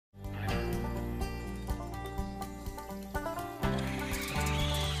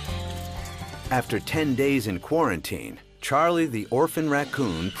After 10 days in quarantine, Charlie the orphan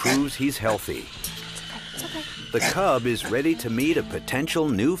raccoon proves he's healthy. It's okay. The cub is ready to meet a potential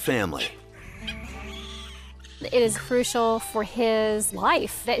new family. It is crucial for his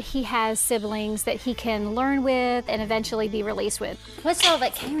life that he has siblings that he can learn with and eventually be released with. What's all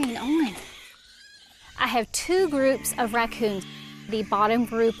that carrying on? I have two groups of raccoons. The bottom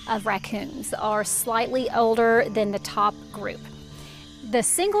group of raccoons are slightly older than the top group. The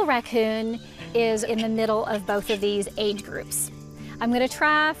single raccoon is in the middle of both of these age groups. I'm going to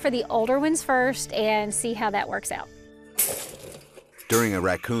try for the older ones first and see how that works out. During a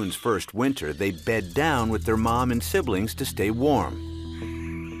raccoon's first winter, they bed down with their mom and siblings to stay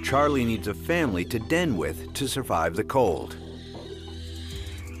warm. Charlie needs a family to den with to survive the cold.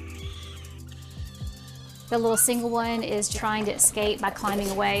 The little single one is trying to escape by climbing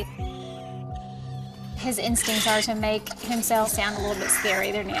away. His instincts are to make himself sound a little bit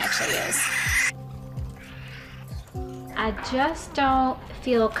scarier than he actually is. I just don't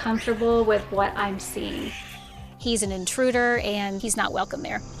feel comfortable with what I'm seeing. He's an intruder and he's not welcome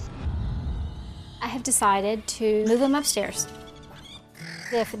there. I have decided to move him upstairs.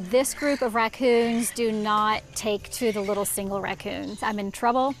 If this group of raccoons do not take to the little single raccoons, I'm in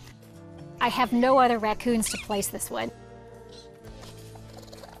trouble. I have no other raccoons to place this with.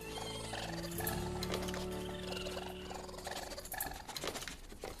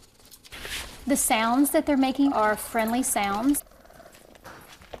 The sounds that they're making are friendly sounds.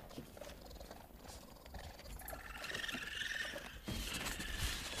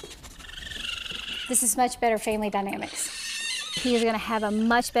 This is much better family dynamics. He is going to have a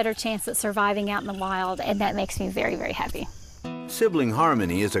much better chance at surviving out in the wild, and that makes me very, very happy. Sibling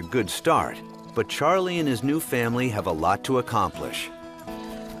harmony is a good start, but Charlie and his new family have a lot to accomplish.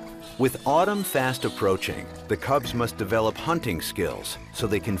 With autumn fast approaching, the cubs must develop hunting skills so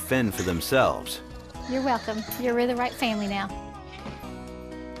they can fend for themselves. You're welcome. You're with the right family now.